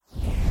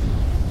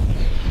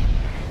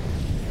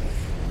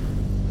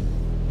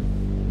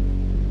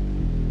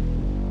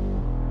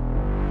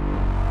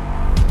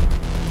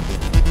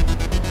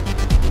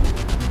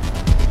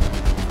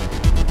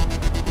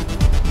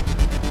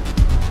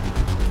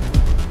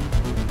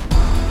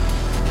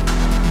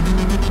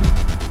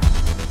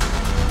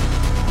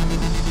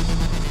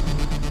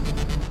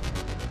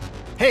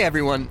Hey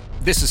everyone,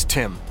 this is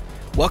Tim.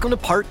 Welcome to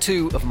part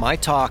 2 of my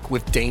talk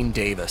with Dane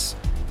Davis.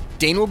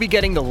 Dane will be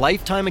getting the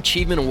Lifetime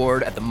Achievement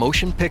Award at the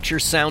Motion Picture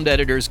Sound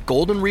Editors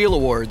Golden Reel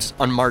Awards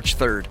on March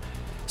 3rd.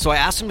 So I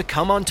asked him to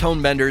come on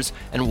Tone Benders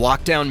and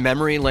walk down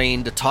memory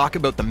lane to talk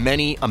about the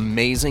many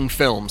amazing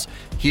films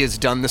he has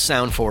done the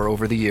sound for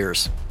over the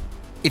years.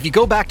 If you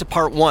go back to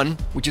part 1,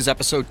 which is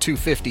episode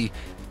 250,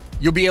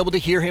 you'll be able to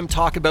hear him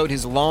talk about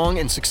his long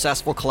and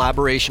successful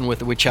collaboration with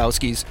the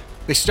Wachowskis.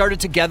 They started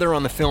together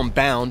on the film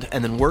Bound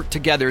and then worked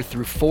together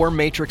through 4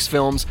 Matrix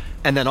films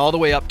and then all the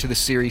way up to the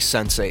series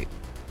Sense8.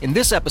 In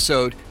this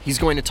episode, he's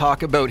going to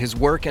talk about his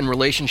work and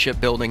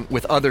relationship building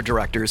with other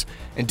directors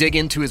and dig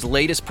into his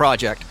latest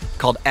project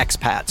called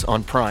Expats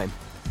on Prime.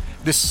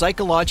 This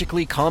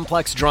psychologically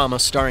complex drama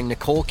starring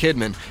Nicole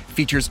Kidman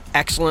features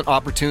excellent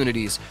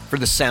opportunities for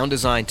the sound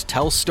design to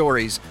tell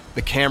stories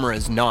the camera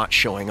is not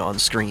showing on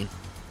screen.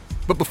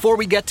 But before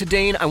we get to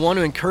Dane, I want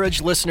to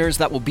encourage listeners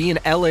that will be in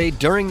LA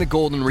during the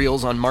Golden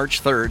Reels on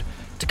March 3rd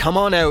to come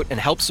on out and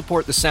help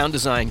support the sound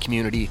design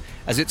community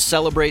as it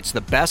celebrates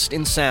the best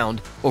in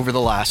sound over the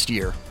last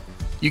year.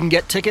 You can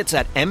get tickets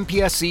at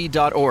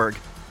mpse.org,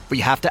 but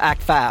you have to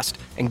act fast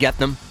and get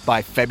them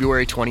by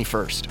February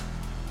 21st.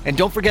 And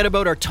don't forget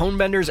about our Tone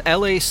Benders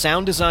LA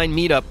Sound Design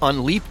Meetup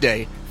on Leap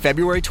Day,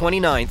 February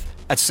 29th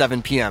at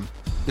 7 p.m.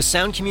 The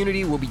sound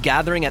community will be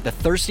gathering at the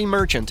Thirsty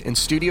Merchant in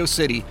Studio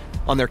City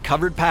on their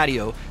covered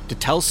patio to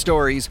tell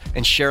stories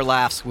and share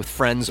laughs with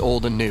friends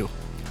old and new.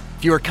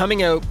 If you are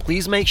coming out,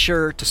 please make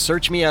sure to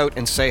search me out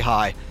and say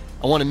hi.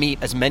 I want to meet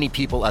as many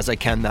people as I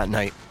can that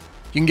night.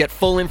 You can get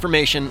full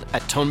information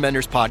at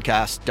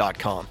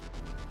tonebenderspodcast.com.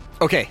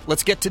 Okay,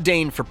 let's get to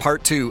Dane for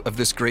part 2 of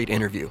this great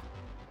interview.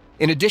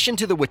 In addition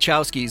to the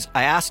Wachowskis,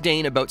 I asked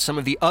Dane about some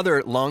of the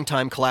other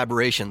longtime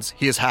collaborations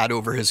he has had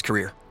over his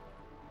career.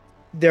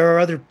 There are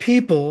other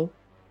people,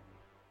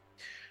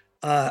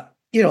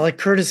 like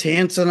Curtis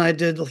Hanson, I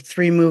did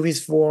 3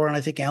 movies for, and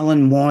I think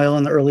Alan Moyle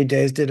in the early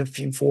days did a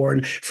few for,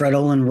 and Fred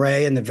Olen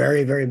Ray in the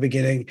very, very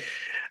beginning.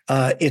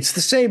 It's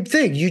the same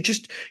thing.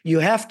 You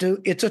have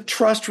to, it's a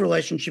trust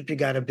relationship you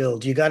got to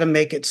build. You got to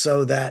make it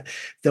so that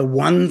the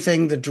one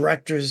thing the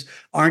directors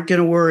aren't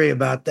going to worry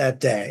about that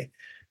day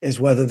is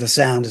whether the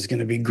sound is going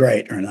to be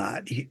great or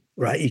not,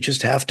 right? You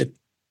just have to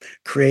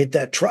create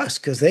that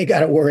trust because they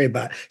got to worry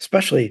about,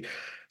 especially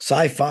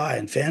sci-fi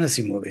and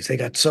fantasy movies. They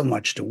got so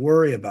much to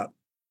worry about.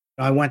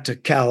 I went to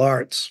Cal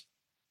Arts,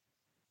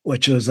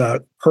 which was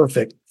a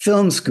perfect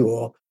film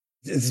school.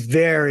 It's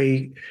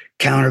very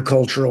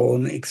countercultural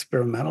and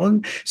experimental.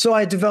 And so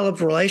I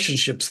developed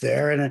relationships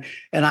there.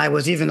 And I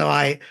was, even though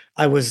I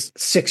was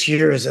 6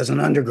 years as an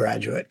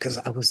undergraduate, because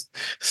I was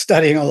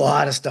studying a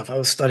lot of stuff. I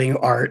was studying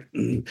art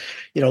and,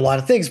 a lot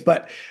of things,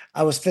 but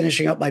I was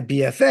finishing up my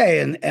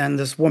BFA and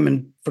this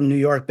woman from New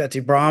York, Betsy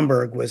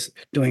Bromberg, was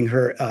doing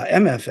her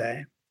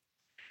MFA.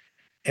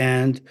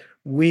 And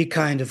we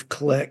kind of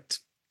clicked.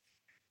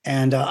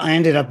 And I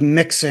ended up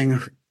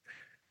mixing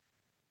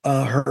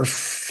her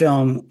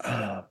film,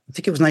 I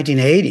think it was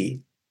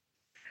 1980,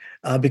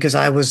 because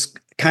I was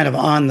kind of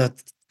on the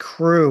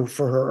crew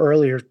for her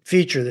earlier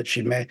feature that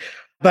she made.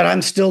 But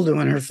I'm still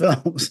doing her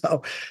film.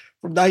 So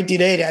from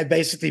 1980, I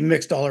basically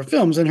mixed all her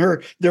films. And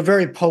they're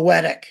very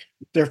poetic.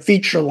 They're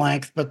feature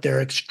length, but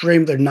they're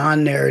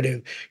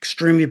non-narrative,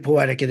 extremely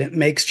poetic, and it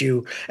makes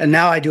you, and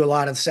now I do a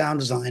lot of sound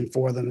design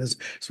for them as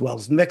well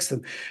as mix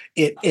them.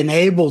 It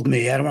enabled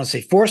me, I don't want to say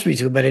forced me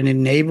to, but it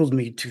enabled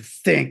me to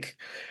think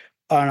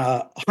on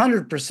a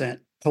 100%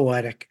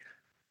 poetic,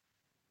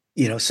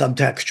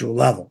 subtextual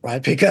level,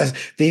 right? Because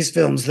these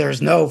films,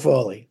 there's no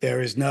Foley,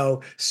 there is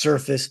no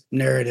surface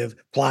narrative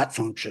plot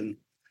function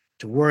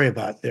to worry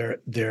about.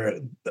 They're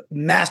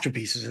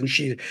masterpieces, and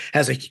she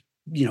has a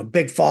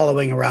big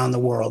following around the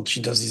world.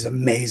 She does these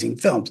amazing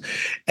films,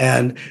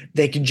 and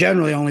they can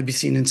generally only be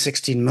seen in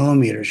 16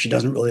 millimeters. She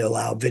doesn't really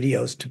allow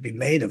videos to be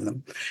made of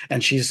them.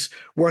 And she's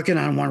working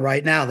on one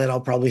right now that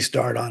I'll probably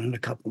start on in a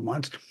couple of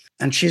months.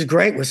 And she's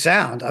great with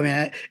sound. I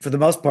mean, for the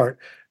most part,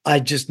 I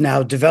just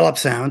now develop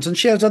sounds, and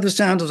she has other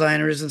sound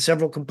designers and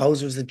several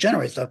composers that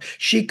generate stuff.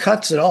 She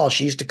cuts it all.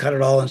 She used to cut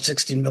it all in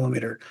 16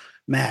 millimeter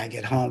mag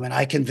at home. And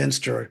I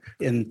convinced her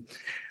in,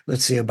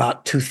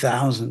 about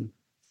 2000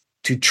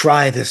 to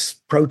try this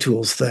Pro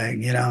Tools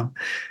thing,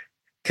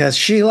 because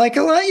she, like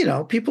a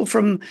lot, people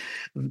from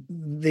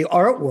the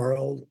art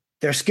world,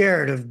 they're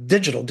scared of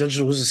digital.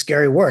 Digital was a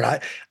scary word.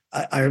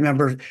 I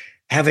remember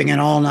having an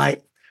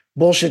all-night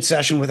bullshit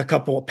session with a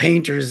couple of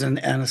painters and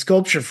a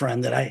sculpture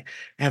friend that I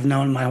have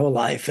known my whole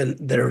life, and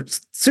they're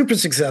super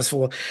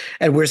successful.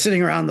 And we're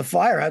sitting around the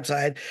fire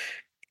outside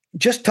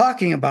just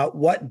talking about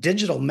what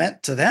digital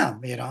meant to them,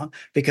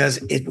 because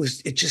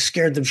it just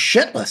scared them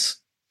shitless.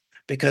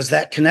 Because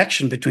that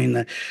connection between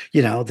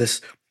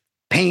this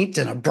paint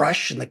and a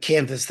brush and the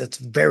canvas that's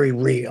very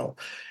real.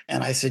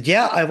 And I said,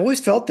 yeah, I've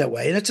always felt that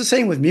way. And it's the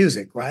same with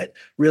music, right?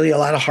 Really, a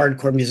lot of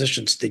hardcore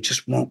musicians, they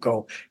just won't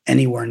go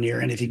anywhere near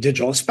anything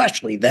digital,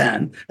 especially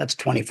then. That's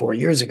 24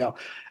 years ago.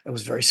 It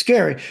was very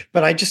scary.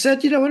 But I just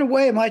said, in a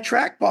way, my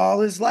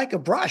trackball is like a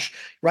brush,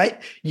 right?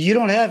 You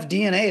don't have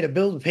DNA to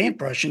build a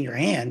paintbrush in your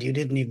hand. You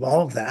didn't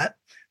evolve that.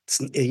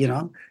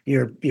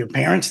 Your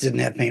parents didn't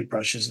have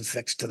paintbrushes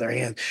affixed to their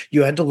hands.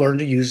 You had to learn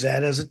to use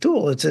that as a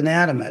tool. It's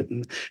inanimate.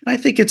 And I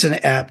think it's an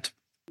apt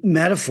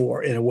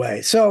metaphor in a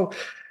way. So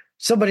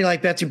somebody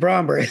like Betsy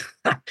Bromberg,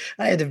 I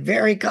had to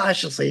very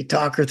cautiously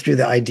talk her through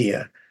the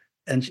idea.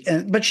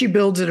 But she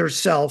builds it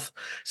herself.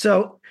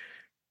 So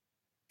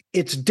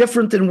it's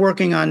different than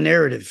working on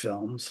narrative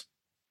films.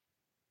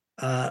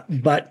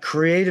 But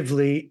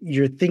creatively,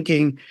 you're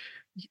thinking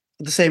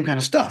the same kind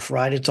of stuff,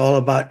 right? It's all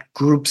about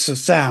groups of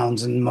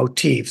sounds and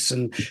motifs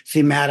and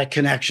thematic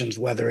connections,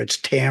 whether it's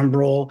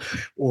timbral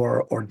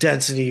or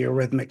density or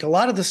rhythmic. A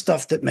lot of the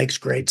stuff that makes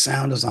great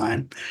sound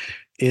design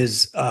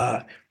is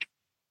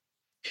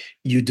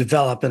you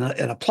develop and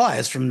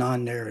applies from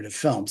non-narrative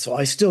film. So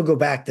I still go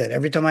back to that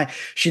every time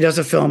she does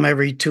a film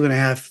every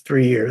 2.5,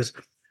 3 years,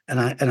 and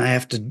I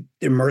have to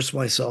immerse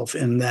myself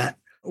in that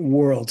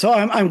world. So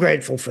I'm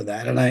grateful for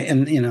that, and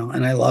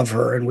I love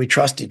her, and we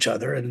trust each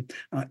other, and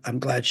I'm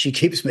glad she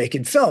keeps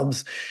making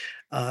films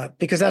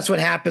because that's what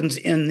happens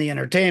in the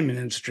entertainment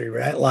industry,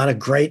 right? A lot of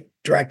great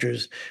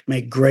directors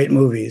make great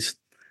movies.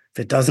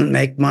 If it doesn't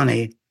make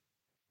money,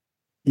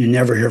 you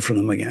never hear from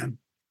them again,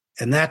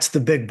 and that's the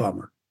big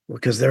bummer.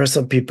 Because there are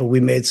some people,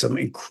 we made some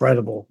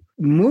incredible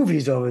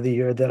movies over the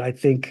year that I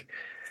think,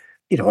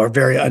 are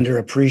very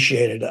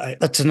underappreciated.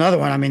 That's another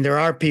one. I mean, there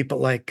are people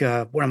like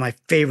one of my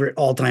favorite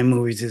all-time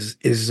movies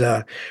is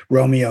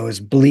Romeo is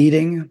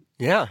Bleeding.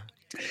 Yeah.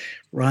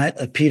 Right?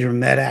 A Peter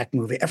Medak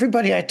movie.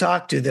 Everybody I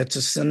talk to that's a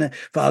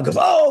cinephile goes,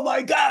 oh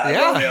my God,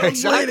 yeah, Romeo is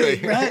exactly.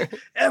 Bleeding, right?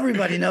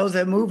 Everybody knows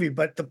that movie,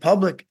 but the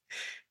public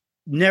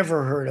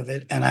never heard of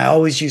it. And I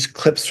always use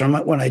clips from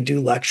it when I do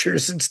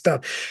lectures and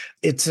stuff.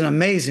 It's an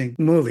amazing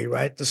movie,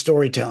 right? The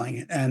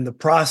storytelling and the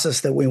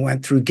process that we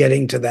went through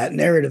getting to that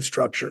narrative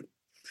structure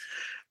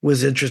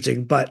was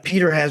interesting. But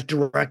Peter has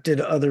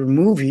directed other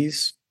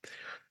movies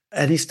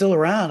and he's still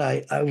around.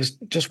 I was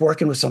just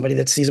working with somebody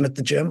that sees him at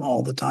the gym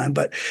all the time.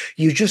 But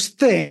you just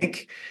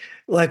think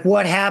like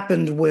what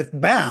happened with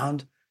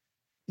Bound,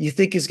 you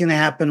think is going to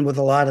happen with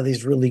a lot of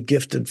these really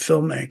gifted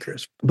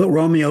filmmakers. But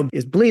Romeo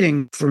is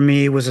Bleeding, for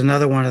me, was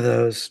another one of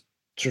those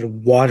sort of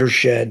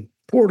watershed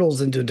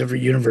portals into a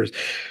different universe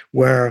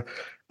where,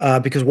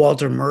 because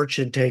Walter Murch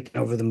had taken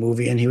over the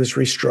movie and he was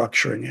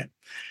restructuring it.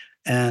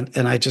 And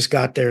I just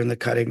got there in the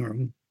cutting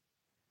room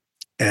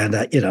and,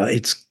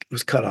 it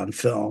was cut on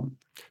film.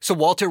 So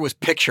Walter was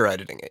picture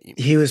editing it?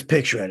 He was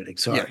picture editing,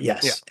 sorry, yeah,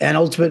 yes. Yeah. And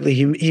ultimately,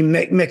 he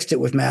mixed it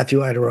with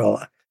Matthew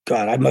Idarola.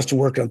 God, I must have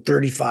worked on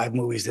 35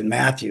 movies that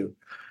Matthew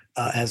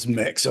has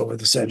mixed over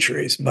the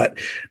centuries, but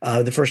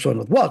the first one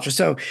with Walter.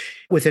 So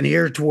with an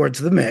ear towards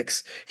the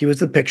mix, he was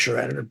the picture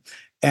editor.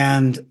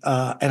 And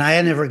I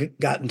had never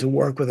gotten to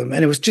work with him.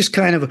 And it was just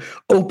kind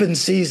of open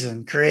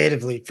season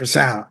creatively for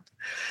sound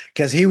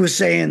because he was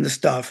saying the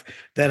stuff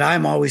that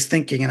I'm always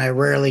thinking and I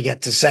rarely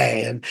get to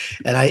say. And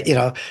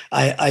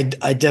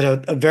I did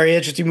a very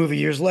interesting movie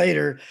years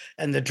later,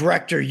 and the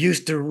director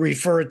used to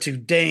refer to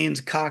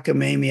Dane's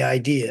cockamamie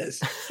ideas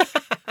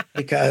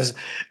because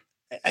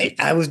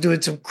I was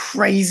doing some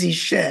crazy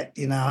shit.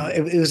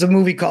 It was a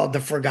movie called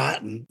The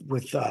Forgotten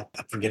with I'm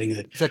forgetting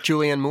it. Is that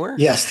Julianne Moore?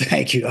 Yes,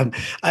 thank you.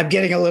 I'm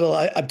getting a little.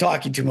 I'm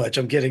talking too much.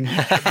 I'm getting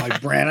my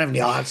brain. I have the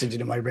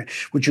oxygen in my brain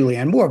with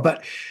Julianne Moore,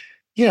 but.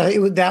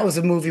 That was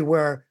a movie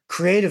where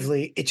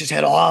creatively it just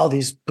had all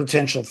these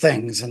potential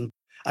things. And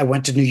I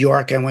went to New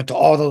York. I went to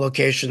all the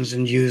locations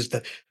and used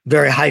the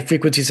very high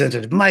frequency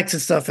sensitive mics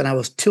and stuff. And I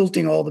was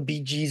tilting all the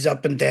BGs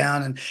up and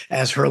down. And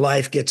as her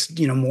life gets,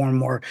 more and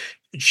more,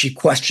 she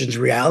questions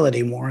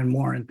reality more and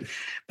more.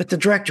 But the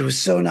director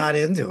was so not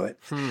into it.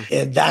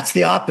 And that's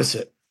the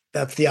opposite.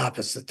 That's the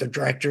opposite. The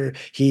director,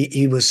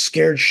 he was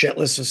scared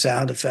shitless of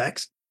sound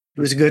effects.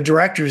 He was a good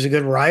director. He was a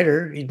good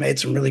writer. He'd made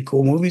some really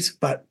cool movies,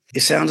 but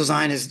his sound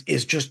design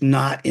is just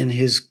not in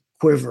his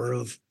quiver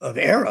of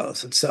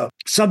arrows. And so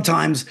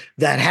sometimes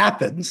that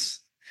happens,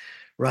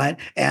 right?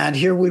 And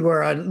here we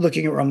were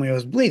looking at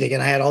Romeo's Bleeding,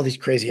 and I had all these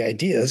crazy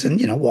ideas.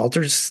 And,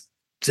 Walter's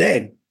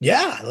saying,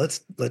 yeah,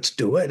 let's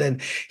do it. And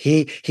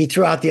he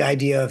threw out the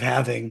idea of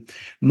having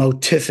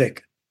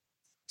motific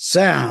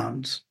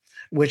sounds,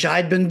 which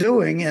I'd been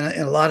doing in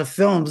a lot of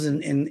films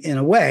in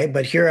a way,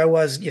 but here I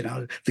was,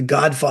 the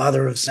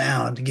godfather of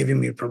sound, giving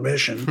me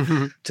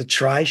permission to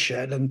try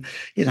shit. And,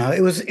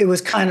 it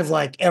was kind of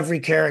like every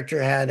character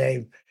had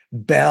a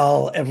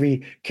bell,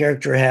 every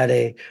character had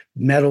a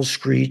metal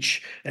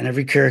screech, and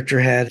every character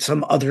had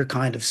some other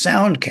kind of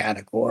sound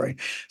category.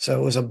 So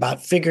it was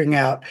about figuring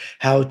out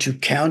how to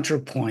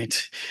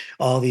counterpoint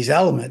all these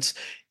elements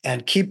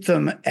and keep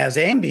them as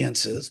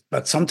ambiances,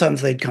 but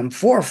sometimes they'd come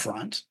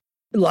forefront.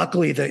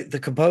 Luckily, the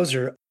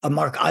composer,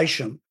 Mark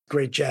Isham,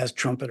 great jazz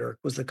trumpeter,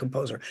 was the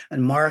composer.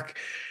 And Mark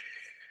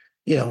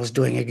was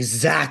doing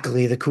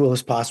exactly the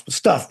coolest possible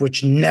stuff,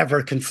 which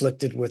never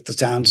conflicted with the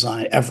sound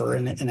design ever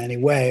in any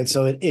way. And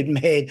so it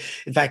made,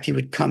 in fact, he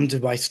would come to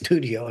my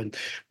studio and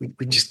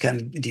we just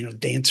kind of,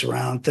 dance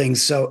around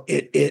things. So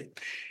it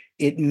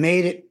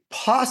made it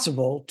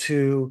possible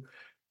to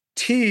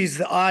tease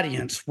the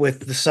audience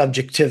with the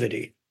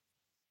subjectivity,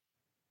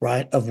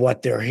 right, of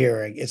what they're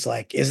hearing. It's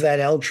like, is that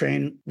L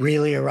train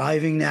really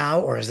arriving now,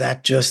 or is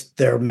that just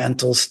their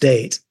mental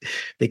state?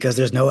 Because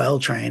there's no L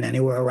train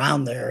anywhere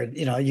around there. And,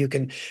 you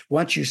can,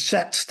 once you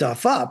set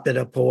stuff up in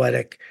a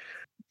poetic,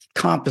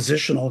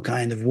 compositional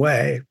kind of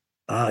way,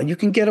 you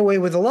can get away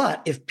with a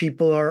lot if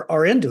people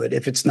are into it,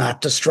 if it's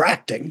not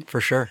distracting.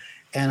 For sure.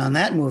 And on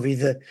that movie,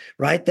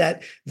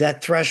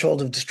 that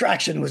threshold of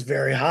distraction was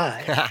very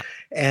high.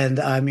 And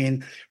I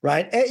mean,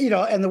 right,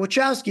 and the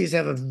Wachowskis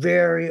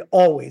have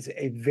always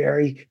a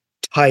very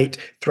tight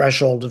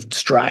threshold of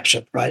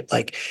distraction, right?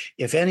 Like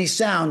if any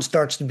sound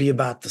starts to be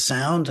about the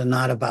sound and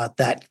not about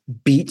that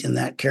beat in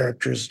that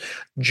character's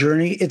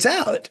journey, it's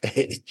out.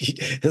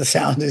 The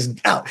sound is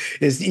out.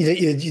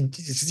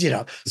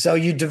 So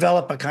you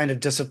develop a kind of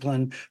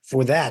discipline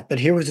for that. But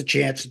here was a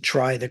chance to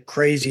try the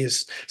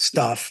craziest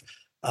stuff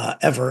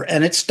ever,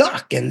 and it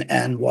stuck.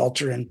 And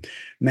Walter and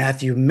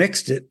Matthew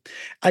mixed it.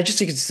 I just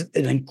think it's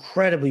an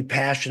incredibly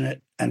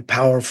passionate and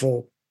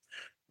powerful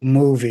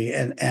movie.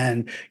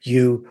 And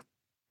you,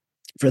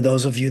 for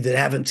those of you that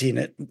haven't seen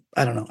it,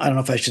 I don't know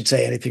if I should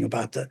say anything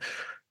about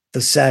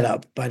the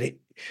setup, but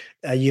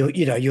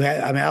you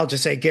have. I mean, I'll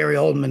just say Gary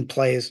Oldman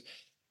plays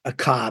a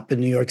cop in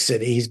New York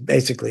City. He's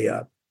basically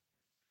a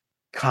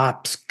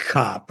cop's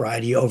cop,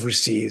 right? He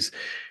oversees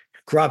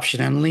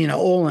corruption. And Lena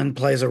Olin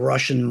plays a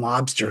Russian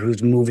mobster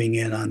who's moving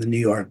in on the New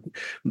York,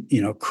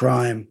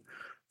 crime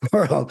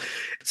world.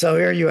 So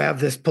here you have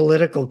this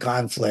political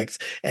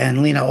conflict,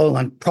 and Lena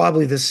Olin,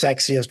 probably the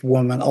sexiest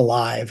woman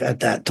alive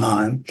at that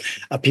time.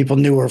 People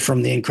knew her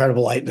from The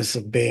Incredible Lightness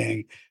of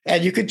Being,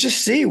 and you could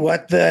just see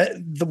what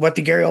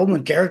the Gary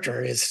Oldman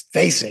character is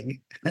facing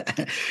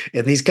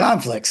in these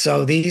conflicts.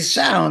 So these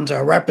sounds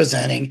are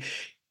representing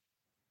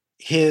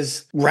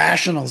his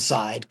rational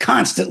side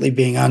constantly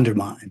being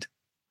undermined,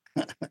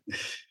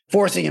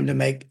 forcing him to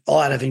make a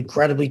lot of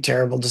incredibly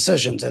terrible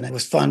decisions. And it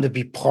was fun to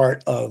be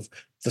part of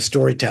the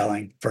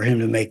storytelling for him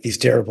to make these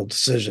terrible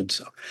decisions.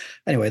 So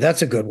anyway,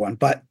 that's a good one.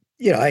 But,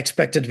 I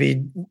expected to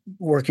be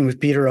working with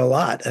Peter a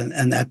lot,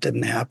 and that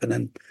didn't happen.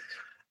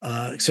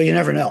 And so you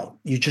never know.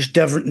 You just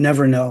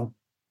never know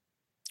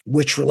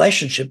which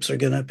relationships are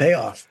going to pay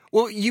off.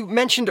 Well, you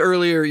mentioned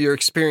earlier your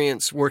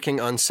experience working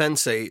on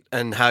Sense8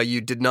 and how you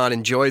did not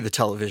enjoy the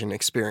television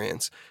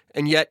experience.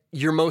 And yet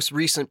your most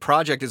recent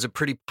project is a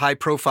pretty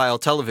high-profile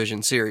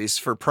television series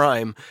for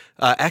Prime,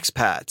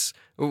 Expats.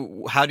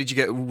 How did you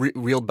get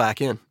reeled back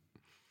in?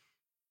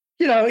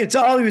 It's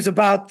always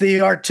about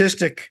the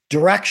artistic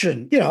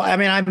direction. I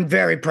mean, I'm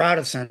very proud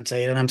of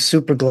Sense8, and I'm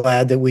super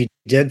glad that we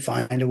did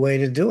find a way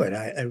to do it.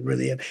 I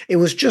really am. It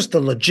was just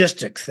the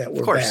logistics that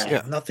were bad.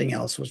 Yeah. Nothing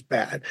else was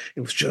bad.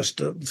 It was just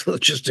the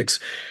logistics.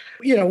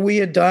 We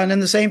had done,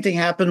 and the same thing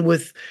happened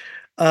with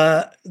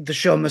the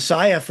show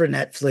Messiah for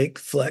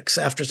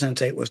Netflix after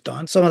Sense8 was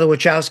done. Some of the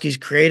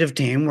Wachowskis' creative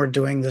team were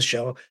doing the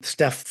show.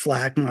 Steph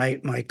Flack,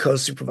 my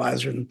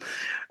co-supervisor, and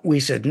we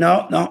said,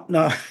 no,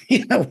 never.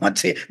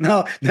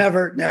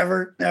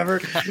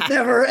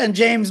 And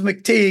James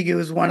McTeague, who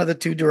was one of the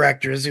two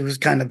directors, he was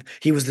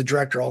the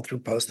director all through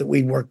post that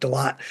we worked a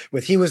lot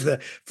with. He was the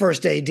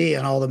first AD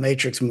in all the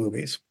Matrix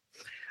movies.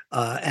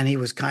 And he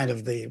was kind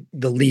of the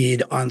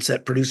lead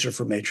on-set producer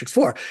for Matrix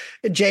 4.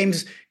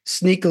 James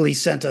sneakily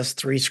sent us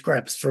 3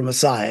 scripts for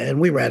Messiah, and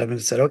we read them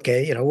and said,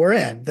 okay, we're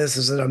in. This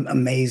is an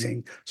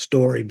amazing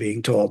story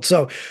being told.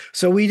 So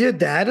we did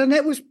that, and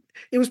it was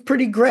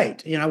pretty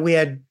great. We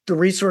had, the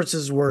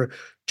resources were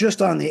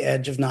just on the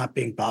edge of not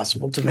being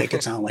possible to make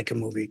it sound like a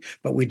movie,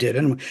 but we did,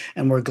 and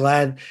we're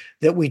glad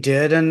that we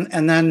did.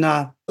 And then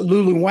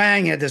Lulu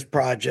Wang had this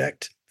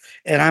project,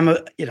 and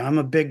I'm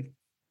a big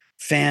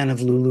fan of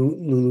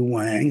Lulu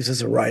Wang's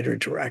as a writer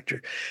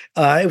director.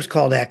 It was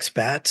called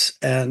Expats,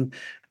 and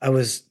I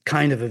was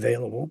kind of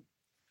available,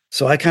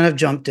 so I kind of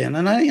jumped in,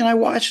 and I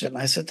watched it, and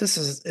I said, "This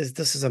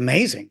is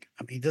amazing."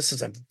 I mean, this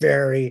is a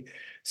very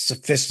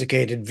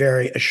sophisticated,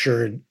 very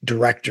assured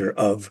director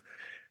of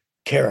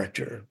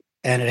character,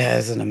 and it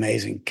has an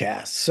amazing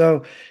cast. So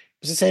it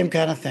was the same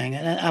kind of thing,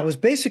 and I was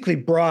basically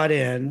brought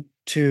in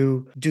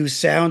to do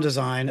sound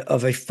design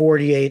of a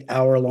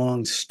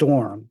 48-hour-long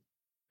Storm.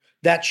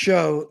 That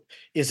show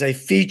is a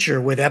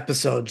feature with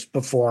episodes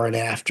before and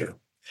after.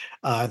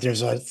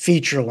 There's a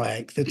feature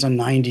length. It's a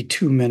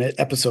 92-minute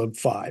episode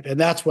 5, and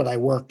that's what I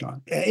worked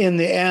on. In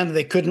the end,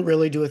 they couldn't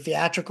really do a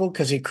theatrical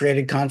because it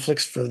created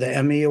conflicts for the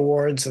Emmy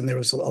Awards, and there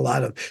was a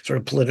lot of sort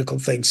of political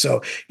things.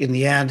 So in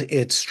the end,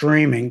 it's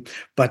streaming,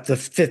 but the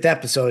 5th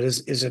episode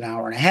is an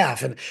hour and a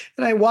half. And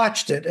I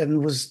watched it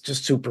and was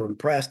just super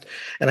impressed.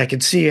 And I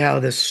could see how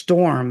this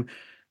Storm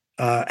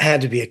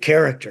had to be a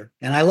character.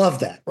 And I love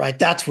that, right?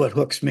 That's what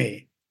hooks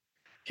me.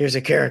 Here's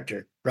a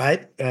character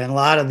right? And a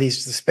lot of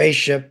these, the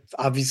spaceship,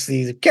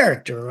 obviously the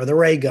character or the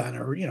ray gun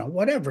or,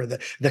 whatever,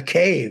 the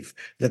cave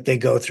that they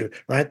go through,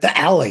 right? The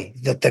alley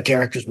that the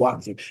characters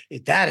walk through.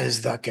 That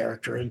is the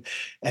character.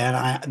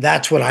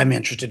 That's what I'm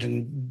interested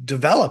in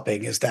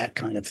developing, is that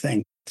kind of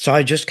thing. So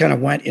I just kind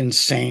of went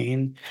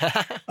insane,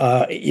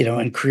 and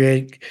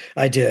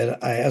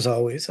as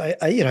always,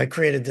 I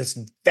created this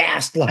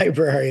vast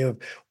library of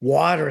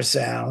water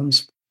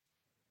sounds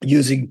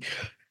using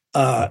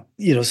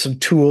some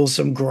tools,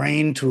 some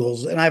grain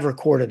tools, and I've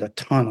recorded a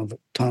ton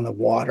of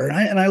water,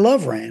 and I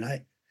love rain.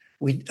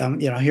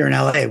 Here in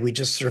LA, we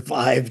just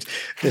survived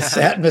this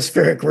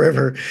atmospheric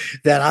river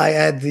that I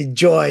had the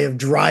joy of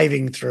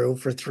driving through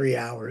for 3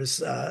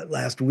 hours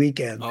last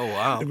weekend. Oh,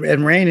 wow.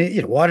 And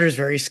rain, water is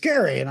very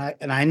scary,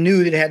 and I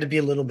knew it had to be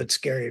a little bit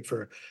scary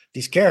for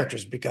these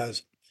characters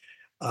because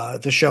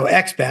the show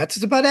Expats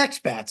is about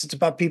expats. It's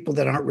about people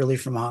that aren't really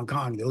from Hong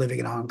Kong. They're living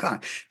in Hong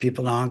Kong.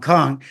 People in Hong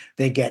Kong,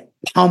 they get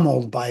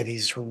pummeled by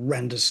these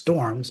horrendous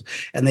storms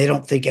and they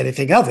don't think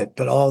anything of it.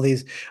 But all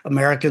these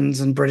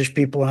Americans and British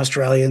people and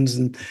Australians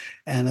and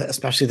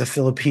especially the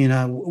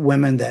Filipino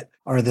women that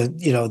are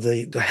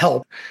the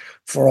help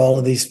for all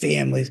of these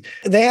families,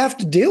 they have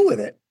to deal with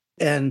it.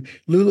 And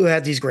Lulu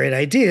had these great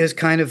ideas,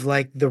 kind of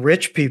like the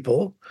rich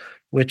people,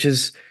 which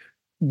is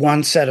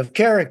one set of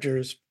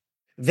characters.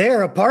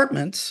 Their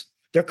apartments,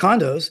 their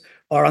condos,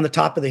 are on the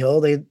top of the hill.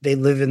 They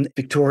live in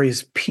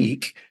Victoria's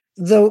Peak.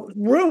 The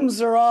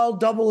rooms are all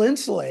double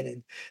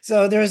insulated.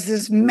 So there's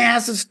this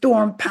massive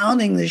storm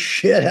pounding the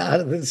shit out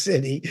of the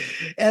city,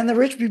 and the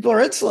rich people are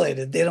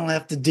insulated. They don't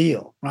have to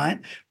deal, right?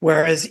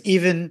 Whereas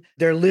even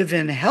their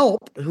live-in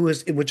help,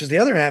 which is the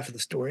other half of the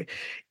story,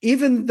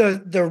 even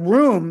the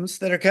rooms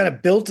that are kind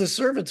of built as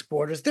servants'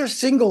 quarters, they're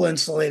single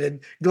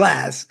insulated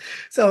glass.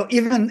 So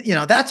even,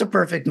 that's a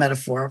perfect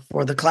metaphor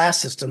for the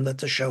class system that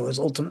the show is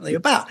ultimately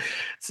about.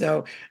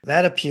 So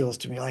that appeals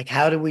to me. Like,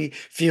 how do we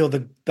feel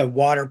the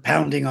water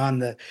pounding on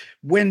the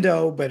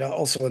window, but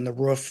also on the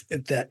roof,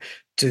 that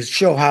to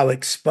show how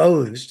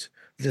exposed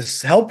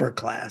this helper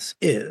class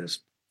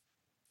is,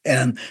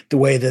 and the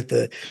way that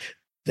the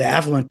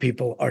affluent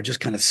people are just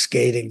kind of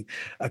skating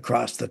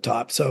across the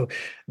top. So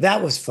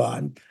that was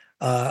fun.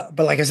 But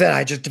like I said,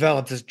 I just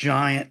developed this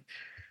giant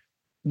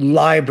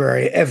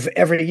library of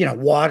every,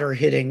 water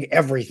hitting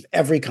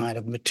every kind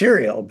of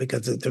material,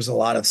 because there's a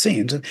lot of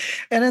scenes.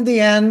 And in the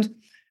end,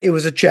 it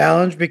was a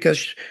challenge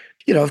because,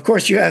 of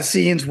course, you have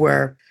scenes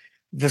where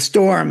the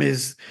storm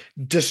is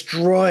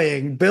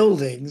destroying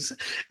buildings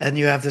and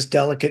you have this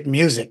delicate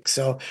music.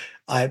 So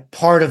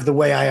part of the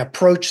way I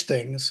approach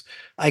things,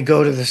 I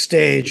go to the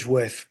stage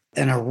with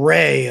an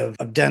array of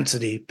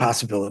density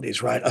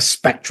possibilities, right? A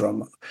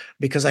spectrum,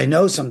 because I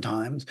know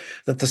sometimes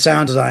that the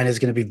sound design is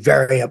going to be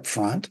very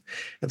upfront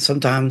and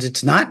sometimes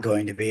it's not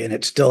going to be, and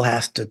it still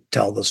has to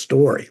tell the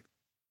story.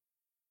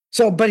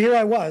 So, but here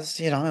I was,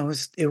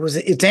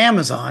 it's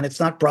Amazon, it's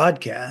not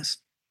broadcast.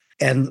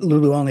 And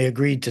Lulu only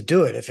agreed to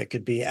do it if it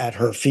could be at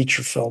her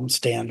feature film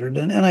standard.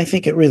 And I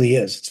think it really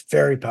is. It's a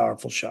very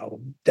powerful show,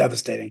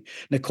 devastating.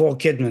 Nicole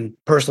Kidman,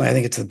 personally, I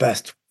think it's the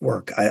best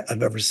work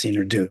I've ever seen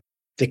her do.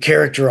 The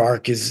character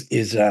arc is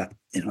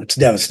it's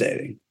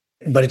devastating,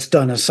 but it's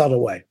done in a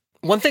subtle way.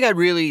 One thing I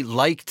really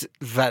liked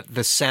that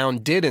the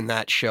sound did in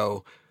that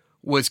show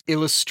was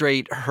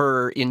illustrate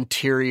her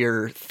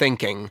interior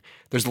thinking.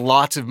 There's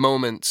lots of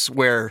moments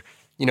where,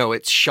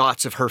 it's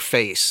shots of her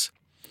face.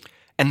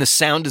 And the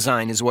sound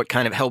design is what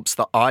kind of helps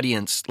the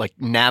audience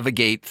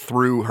navigate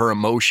through her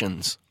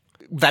emotions.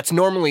 That's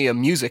normally a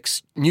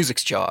music's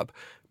job,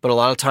 but a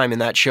lot of time in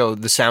that show,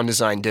 the sound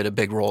design did a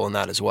big role in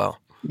that as well.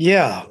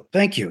 Yeah,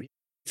 thank you.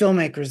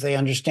 Filmmakers, they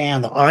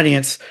understand the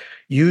audience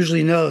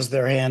usually knows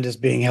their hand is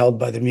being held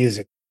by the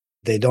music.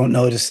 They don't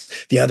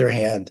notice the other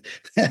hand.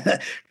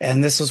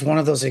 And this was one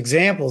of those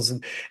examples.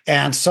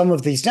 And some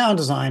of the sound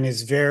design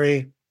is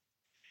very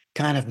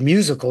kind of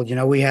musical.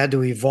 We had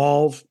to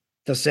evolve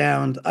the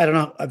sound. I don't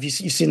know. Have you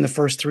seen the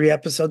first 3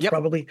 episodes? Yep.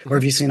 Probably? Or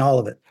have you seen all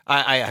of it?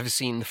 I have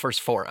seen the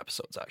first 4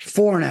 episodes, actually.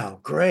 4 now.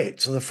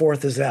 Great. So the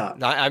 4th is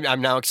out. I'm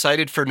now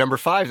excited for number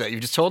 5 that you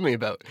just told me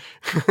about.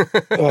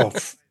 Oh,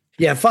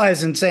 yeah. 5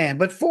 is insane,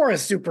 but 4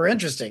 is super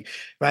interesting,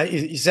 right?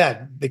 You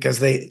said,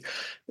 because I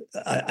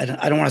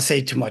don't want to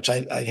say too much.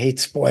 I hate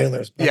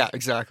spoilers. Yeah,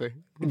 exactly.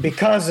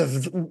 Because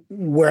of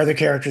where the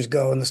characters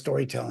go in the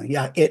storytelling.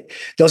 Yeah.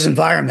 Those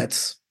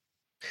environments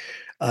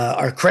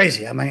are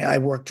crazy. I mean, I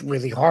worked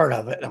really hard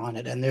on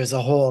it. And there's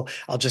I'll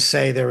just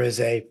say there is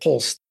a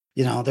pulse,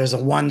 there's a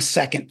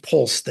 1-second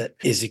pulse that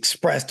is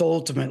expressed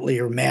ultimately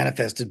or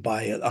manifested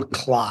by a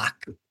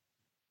clock,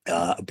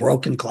 a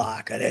broken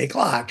clock, an 8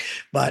 o'clock.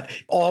 But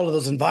all of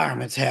those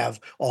environments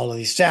have all of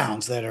these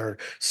sounds that are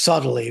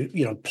subtly,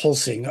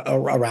 pulsing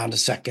around a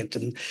second,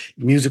 and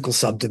musical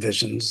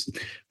subdivisions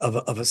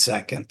of a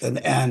second.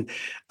 And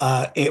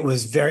it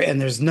was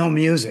and there's no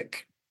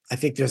music. I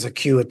think there's a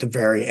cue at the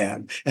very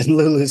end. And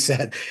Lulu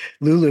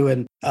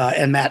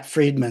and Matt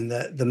Friedman,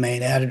 the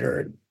main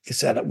editor, he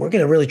said, we're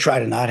going to really try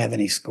to not have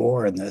any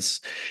score in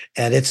this.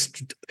 And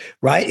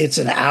it's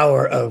an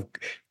hour of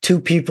two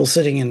people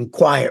sitting in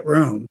quiet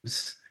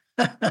rooms.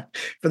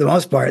 For the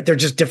most part, they're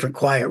just different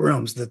quiet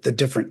rooms that the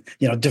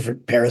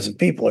different pairs of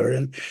people are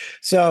in.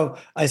 So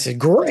I said,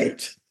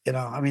 great.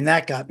 I mean,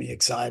 that got me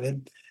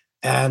excited.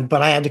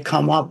 But I had to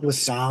come up with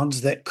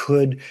sounds that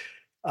could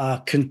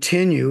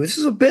continue. This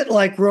is a bit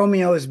like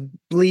Romeo is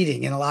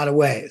Bleeding in a lot of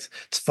ways.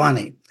 It's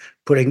funny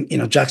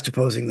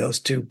juxtaposing those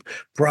two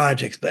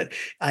projects, but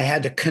I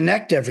had to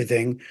connect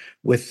everything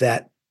with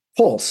that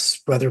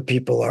pulse, whether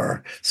people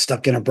are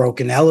stuck in a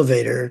broken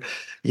elevator,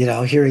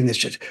 hearing this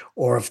shit,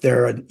 or if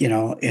they're,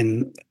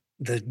 in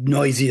the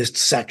noisiest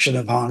section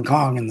of Hong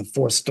Kong in the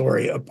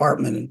fourth-story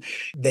apartment, and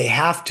they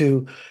have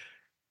to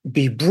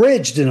be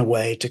bridged in a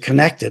way to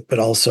connect it, but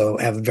also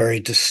have a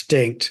very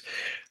distinct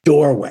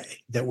doorway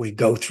that we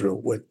go through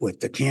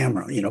with the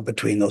camera,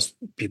 between those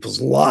people's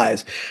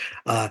lives.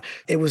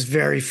 It was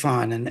very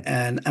fun.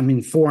 And I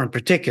mean, 4 in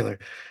particular,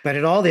 but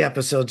in all the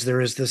episodes, there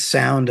is the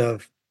sound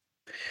of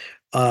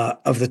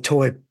the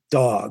toy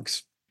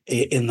dogs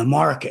in the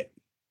market.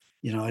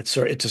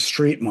 It's a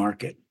street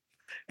market,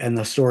 and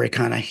the story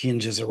kind of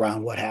hinges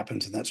around what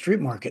happens in that street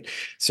market.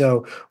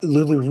 So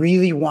Lulu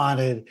really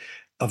wanted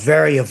a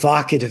very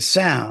evocative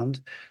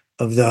sound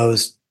of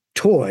those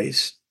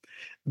toys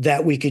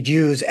that we could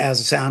use as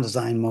a sound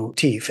design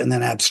motif and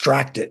then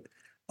abstract it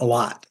a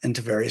lot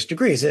into various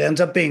degrees. It ends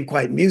up being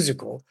quite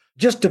musical.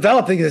 Just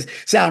developing this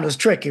sound was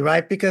tricky,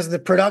 right? Because the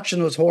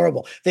production was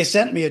horrible. They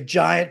sent me a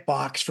giant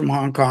box from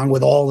Hong Kong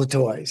with all the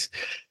toys.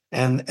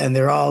 And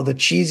they're all the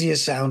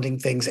cheesiest sounding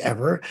things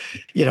ever,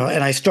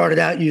 and I started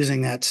out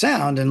using that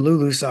sound, and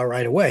Lulu saw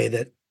right away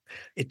that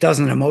it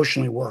doesn't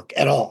emotionally work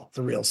at all,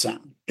 the real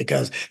sound,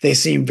 because they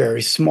seem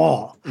very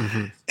small.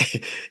 Mm-hmm.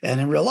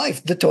 And in real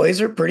life, the toys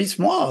are pretty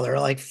small. They're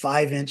like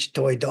 5-inch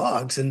toy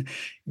dogs,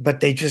 but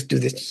they just do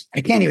this.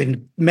 I can't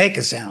even make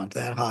a sound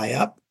that high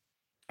up.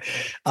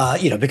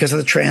 Because of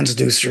the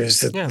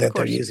transducers that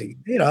they're using.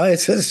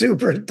 It's a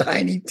super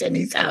tiny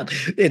sound.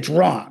 It's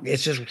wrong.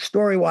 It's just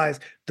story-wise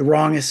the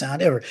wrongest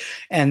sound ever.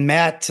 And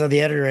Matt,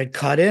 the editor, had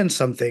cut in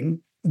something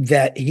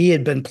that he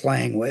had been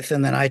playing with,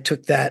 and then I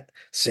took that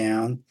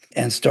sound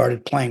and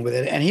started playing with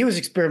it. And he was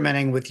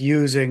experimenting with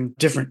using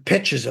different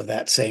pitches of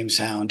that same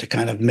sound to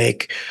kind of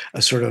make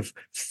a sort of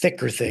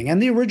thicker thing.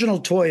 And the original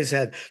toys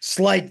had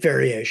slight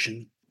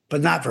variation,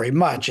 but not very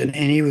much. And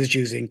he was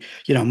using,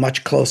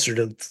 much closer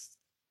to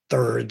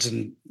thirds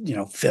and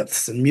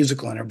fifths and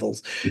musical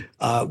intervals,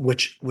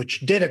 which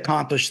did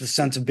accomplish the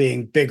sense of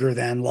being bigger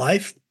than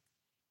life.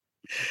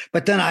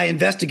 But then I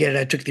investigated.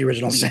 I took the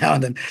original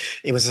sound, and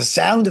it was a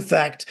sound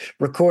effect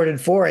recorded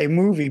for a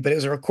movie, but it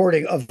was a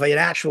recording of an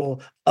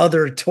actual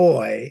other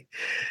toy,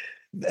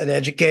 an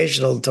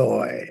educational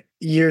toy.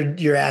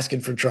 You're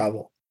asking for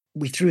trouble.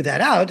 We threw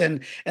that out,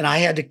 and I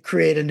had to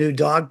create a new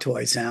dog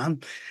toy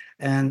sound.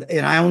 And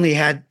I only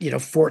had,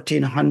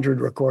 1,400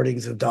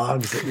 recordings of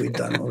dogs that we'd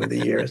done over the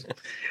years.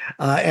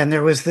 And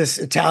there was this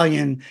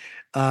Italian,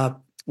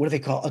 what do they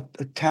call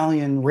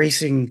Italian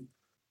racing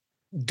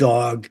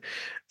dog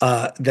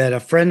that a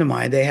friend of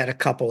mine, they had a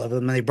couple of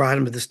them, and they brought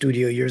him to the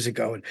studio years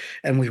ago,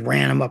 and we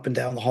ran them up and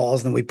down the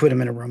halls, and then we put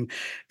them in a room,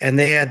 and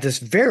they had this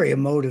very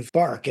emotive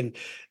bark, and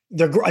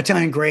they're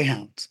Italian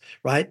greyhounds,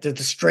 right? They're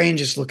the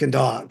strangest looking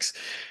dogs.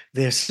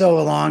 They're so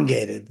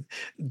elongated.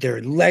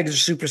 Their legs are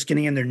super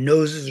skinny and their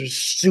noses are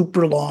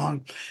super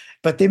long,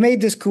 but they made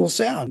this cool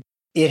sound.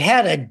 It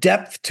had a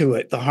depth to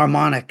it. The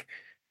harmonic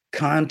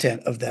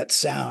content of that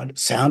sound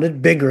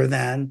sounded bigger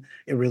than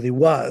it really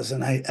was.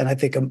 And I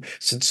think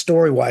since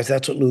story-wise,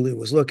 that's what Lulu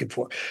was looking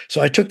for.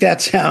 So I took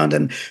that sound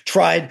and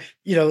tried,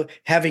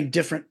 having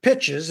different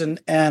pitches.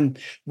 And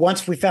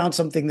once we found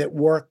something that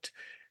worked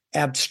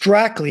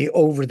abstractly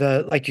over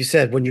like you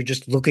said, when you're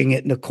just looking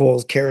at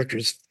Nicole's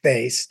character's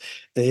face,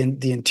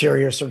 the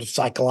interior sort of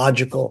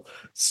psychological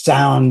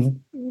sound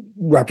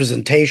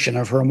representation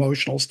of her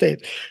emotional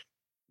state,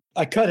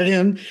 I cut it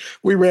in.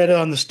 We read it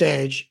on the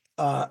stage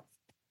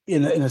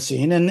in a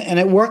scene, and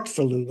it worked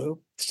for Lulu.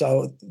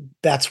 So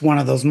that's one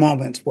of those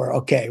moments where,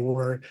 okay,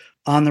 we're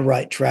on the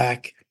right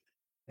track.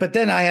 But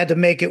then I had to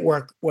make it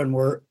work when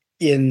we're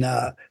in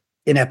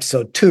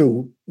episode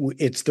 2.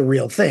 It's the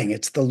real thing.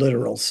 It's the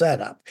literal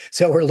setup.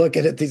 So we're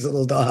looking at these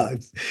little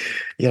dogs,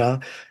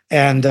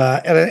 and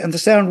the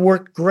sound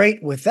worked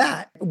great with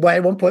that. But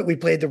at one point we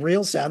played the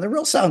real sound. The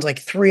real sound's like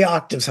 3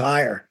 octaves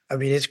higher. I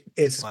mean,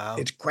 it's wow.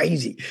 It's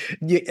crazy.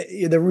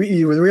 The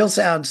real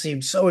sound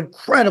seems so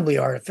incredibly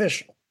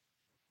artificial.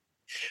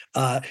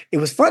 It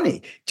was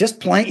funny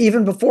just playing,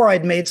 even before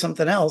I'd made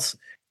something else,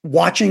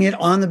 watching it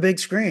on the big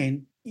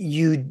screen.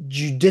 You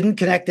didn't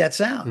connect that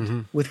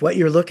sound with what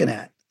you're looking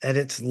at. And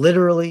it's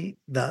literally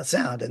the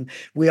sound. And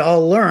we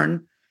all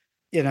learn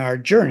in our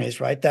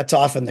journeys, right? That's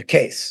often the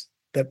case,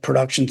 that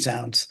production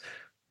sounds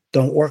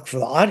don't work for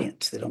the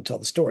audience. They don't tell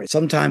the story.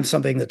 Sometimes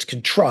something that's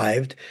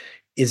contrived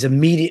is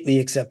immediately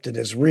accepted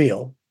as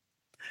real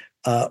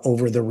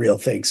over the real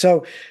thing.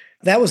 So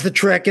that was the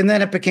trick. And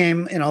then it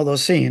became, in all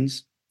those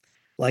scenes,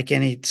 like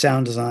any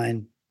sound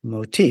design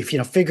motif,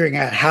 figuring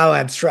out how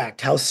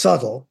abstract, how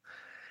subtle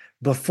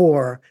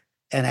before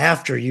and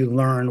after you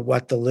learn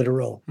what the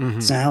literal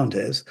sound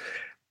is.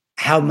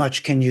 How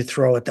much can you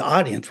throw at the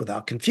audience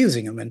without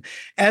confusing them? And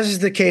as is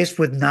the case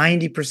with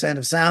 90%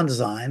 of sound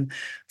design,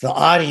 the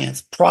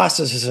audience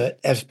processes it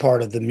as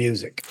part of the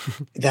music.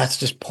 That's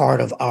just part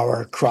of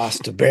our cross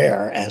to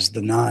bear as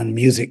the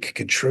non-music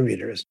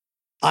contributors.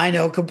 I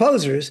know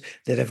composers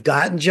that have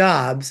gotten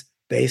jobs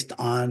based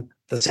on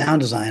the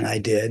sound design I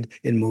did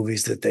in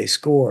movies that they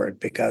scored,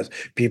 because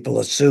people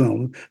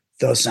assume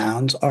those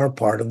sounds are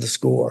part of the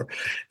score.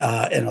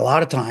 And a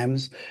lot of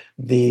times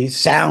the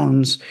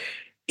sounds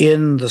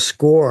in the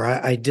score,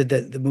 I did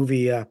the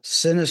movie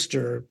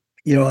Sinister,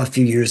 a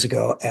few years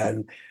ago,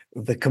 and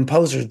the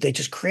composers, they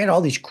just create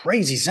all these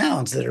crazy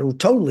sounds that are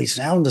totally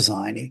sound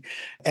designy,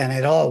 and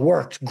it all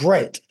worked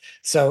great.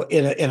 So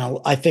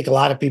I think a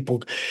lot of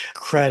people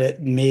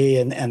credit me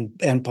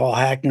and Paul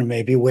Hackner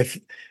maybe with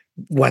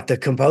what the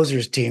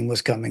composers team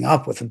was coming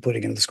up with and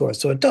putting into the score.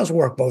 So it does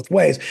work both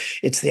ways.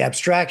 It's the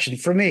abstraction.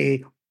 For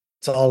me,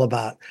 it's all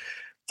about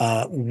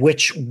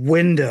which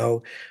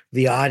window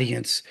the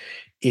audience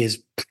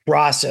is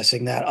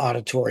processing that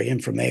auditory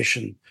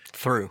information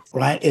through.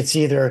 Right? It's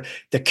either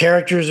the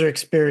characters are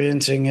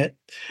experiencing it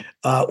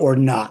or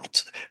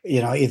not.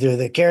 Either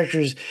the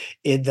characters,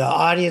 the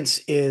audience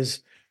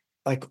is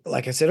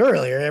like I said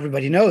earlier,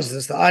 everybody knows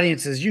this. The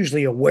audience is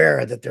usually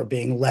aware that they're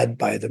being led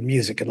by the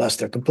music, unless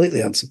they're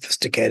completely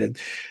unsophisticated.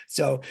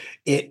 So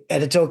and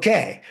it's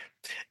okay.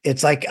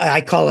 It's like I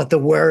call it the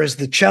 "where is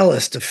the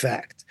cellist"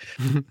 effect.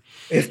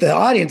 If the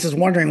audience is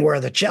wondering where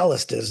the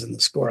cellist is in the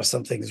score,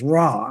 something's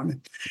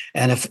wrong.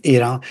 And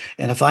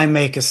if I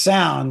make a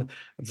sound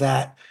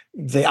that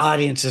the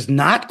audience is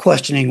not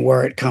questioning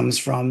where it comes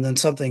from, then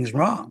something's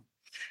wrong.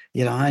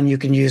 And you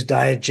can use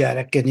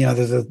diegetic, and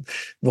there's a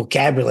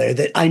vocabulary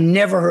that I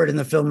never heard in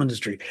the film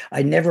industry.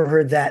 I never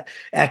heard that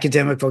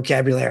academic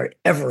vocabulary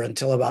ever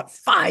until about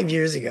 5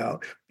 years ago.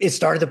 It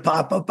started to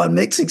pop up on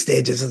mixing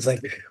stages. It's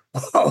like,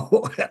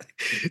 oh,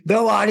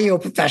 no audio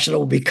professional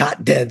will be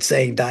caught dead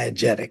saying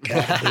diegetic.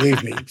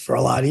 Believe me, for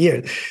a lot of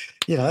years.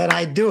 And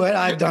I do it.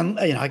 I've done,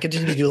 I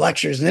continue to do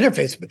lectures and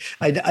interface. But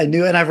I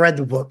knew, and I've read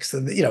the books,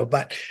 and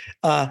but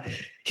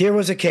here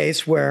was a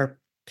case where,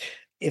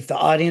 if the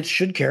audience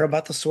should care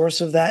about the source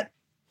of that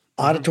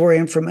auditory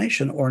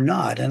information or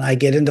not. And I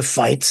get into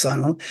fights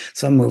on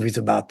some movies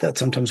about that,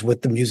 sometimes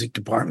with the music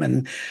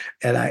department,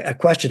 and I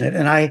question it.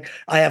 And I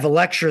have a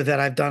lecture that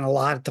I've done a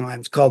lot of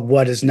times called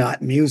 "What is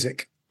Not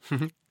Music?"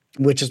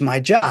 Which is my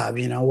job,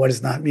 what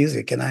is not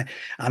music. And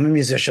I'm a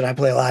musician. I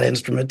play a lot of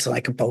instruments, and I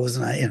compose,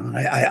 and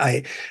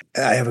I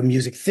have a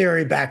music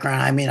theory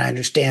background. I mean, I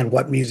understand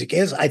what music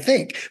is, I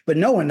think, but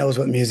no one knows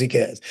what music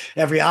is.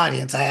 Every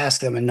audience, I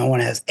ask them, and no one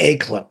has a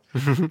clue.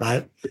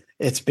 Right?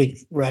 It's big,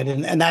 right?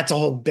 And that's a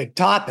whole big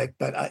topic.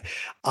 But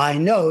I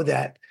know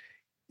that,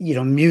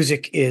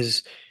 music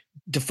is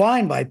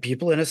defined by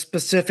people in a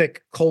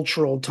specific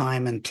cultural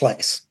time and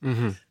place.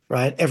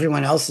 Right?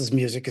 Everyone else's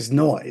music is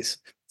noise.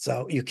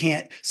 So you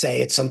can't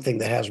say it's something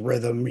that has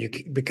rhythm,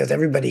 because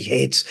everybody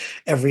hates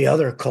every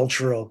other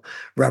cultural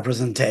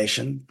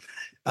representation.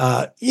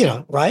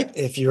 Right?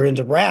 If you're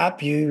into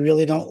rap, you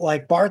really don't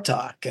like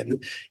Bartok.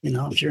 And,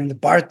 if you're into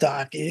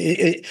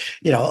Bartok,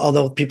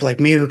 although people like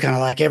me who kind of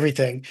like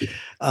everything,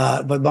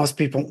 but most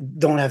people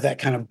don't have that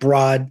kind of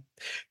broad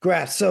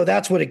grasp. So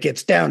that's what it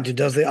gets down to.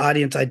 Does the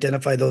audience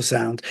identify those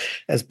sounds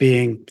as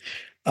being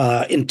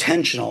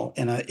intentional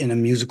in a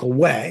musical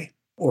way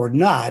or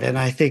not? And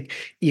I think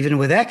even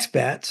with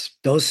expats,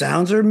 those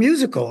sounds are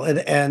musical.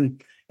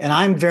 And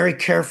I'm very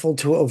careful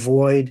to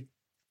avoid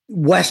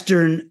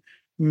Western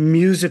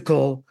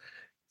musical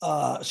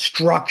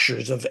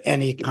structures of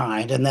any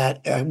kind. And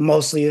that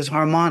mostly is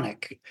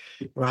harmonic,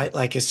 right?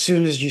 Like as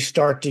soon as you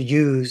start to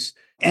use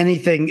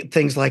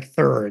things like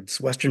thirds,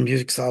 Western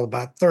music's all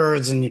about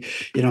thirds and,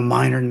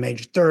 minor and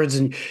major thirds.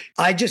 And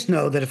I just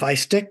know that if I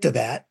stick to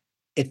that,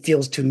 it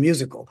feels too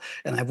musical.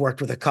 And I've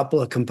worked with a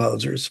couple of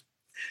composers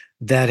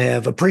that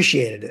have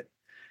appreciated it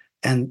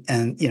and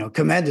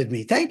commended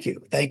me. Thank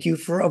you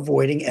for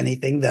avoiding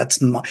anything that's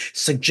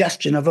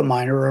suggestion of a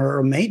minor or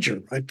a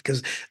major, right?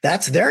 Because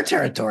that's their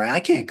territory. I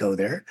can't go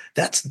there.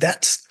 That's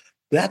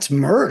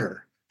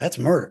murder. That's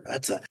murder.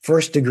 That's a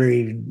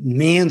first-degree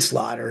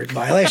manslaughter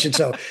violation.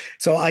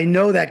 So I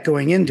know that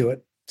going into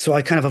it. So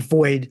I kind of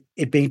avoid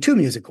it being too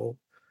musical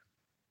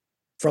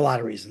for a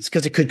lot of reasons,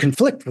 because it could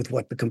conflict with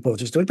what the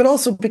composer's doing, but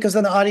also because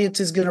then the audience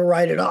is going to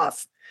write it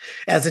off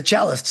as a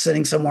cellist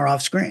sitting somewhere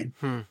off screen.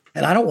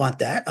 And I don't want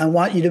that. I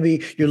want you to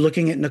be, you're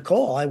looking at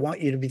Nicole. I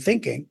want you to be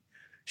thinking,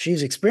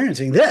 she's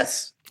experiencing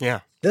this.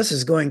 Yeah. This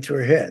is going through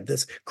her head,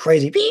 this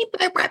crazy beep,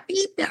 beep,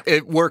 beep, beep.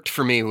 It worked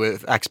for me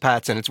with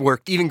expats, and it's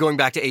worked even going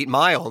back to 8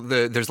 Mile.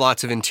 There's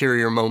lots of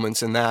interior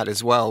moments in that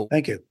as well.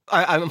 Thank you.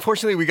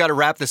 Unfortunately, we got to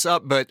wrap this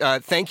up, but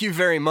thank you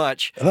very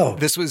much. Oh.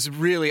 This was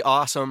really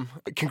awesome.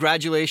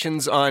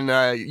 Congratulations on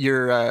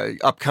your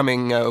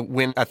upcoming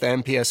win at the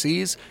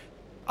MPSEs.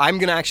 I'm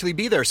going to actually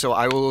be there, so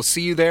I will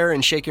see you there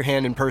and shake your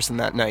hand in person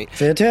that night.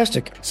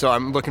 Fantastic. So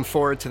I'm looking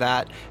forward to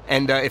that.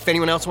 And if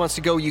anyone else wants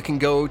to go, you can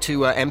go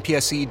to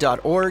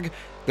mpse.org.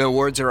 The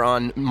awards are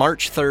on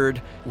March 3rd.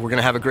 We're going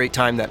to have a great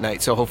time that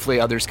night, so hopefully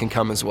others can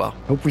come as well.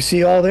 Hope we see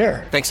you all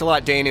there. Thanks a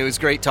lot, Dane. It was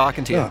great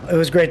talking to you. Oh, it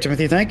was great,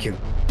 Timothy. Thank you.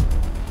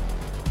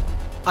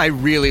 I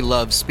really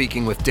love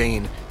speaking with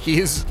Dane.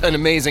 He is an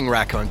amazing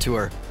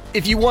raconteur.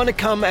 If you want to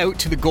come out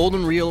to the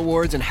Golden Reel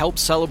Awards and help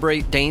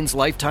celebrate Dane's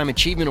Lifetime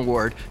Achievement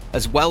Award,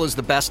 as well as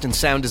the Best in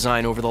Sound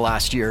Design over the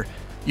last year,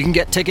 you can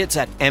get tickets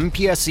at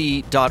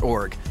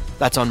mpse.org.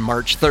 That's on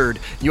March 3rd.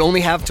 You only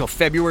have till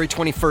February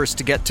 21st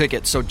to get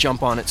tickets, so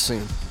jump on it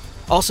soon.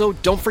 Also,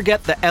 don't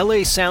forget the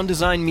LA Sound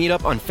Design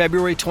Meetup on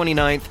February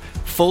 29th.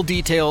 Full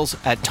details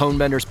at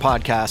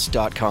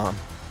tonebenderspodcast.com.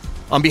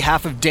 On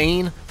behalf of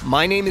Dane,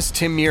 my name is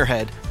Tim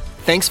Muirhead.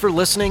 Thanks for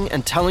listening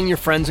and telling your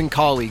friends and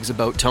colleagues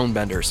about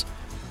Tonebenders.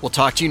 We'll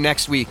talk to you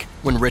next week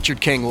when Richard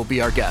King will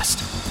be our guest.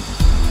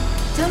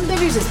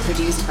 Tonebenders is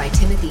produced by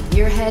Timothy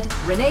Muirhead,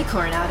 Renee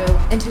Coronado,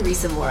 and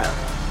Teresa Morrow.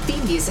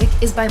 Theme music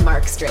is by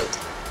Mark Strait.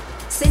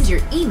 Send your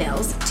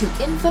emails to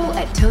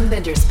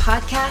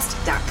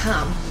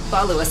info@tonebenderspodcast.com.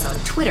 Follow us on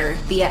Twitter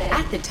via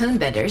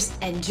 @TheTonebenders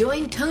and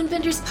join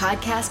Tonebenders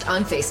Podcast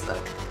on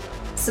Facebook.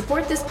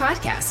 Support this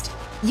podcast.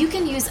 You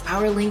can use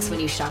our links when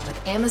you shop with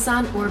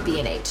Amazon or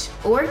B&H,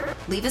 or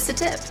leave us a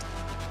tip.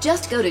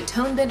 Just go to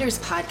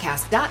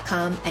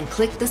tonebenderspodcast.com and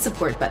click the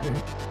support button.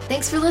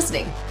 Thanks for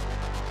listening.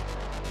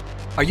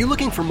 Are you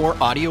looking for more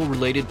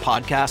audio-related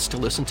podcasts to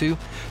listen to?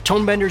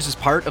 Tonebenders is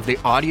part of the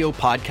Audio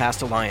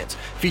Podcast Alliance,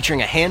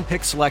 featuring a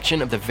hand-picked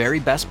selection of the very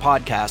best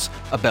podcasts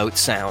about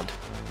sound.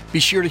 Be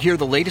sure to hear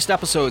the latest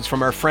episodes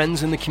from our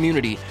friends in the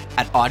community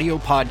at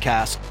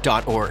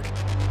audiopodcast.org.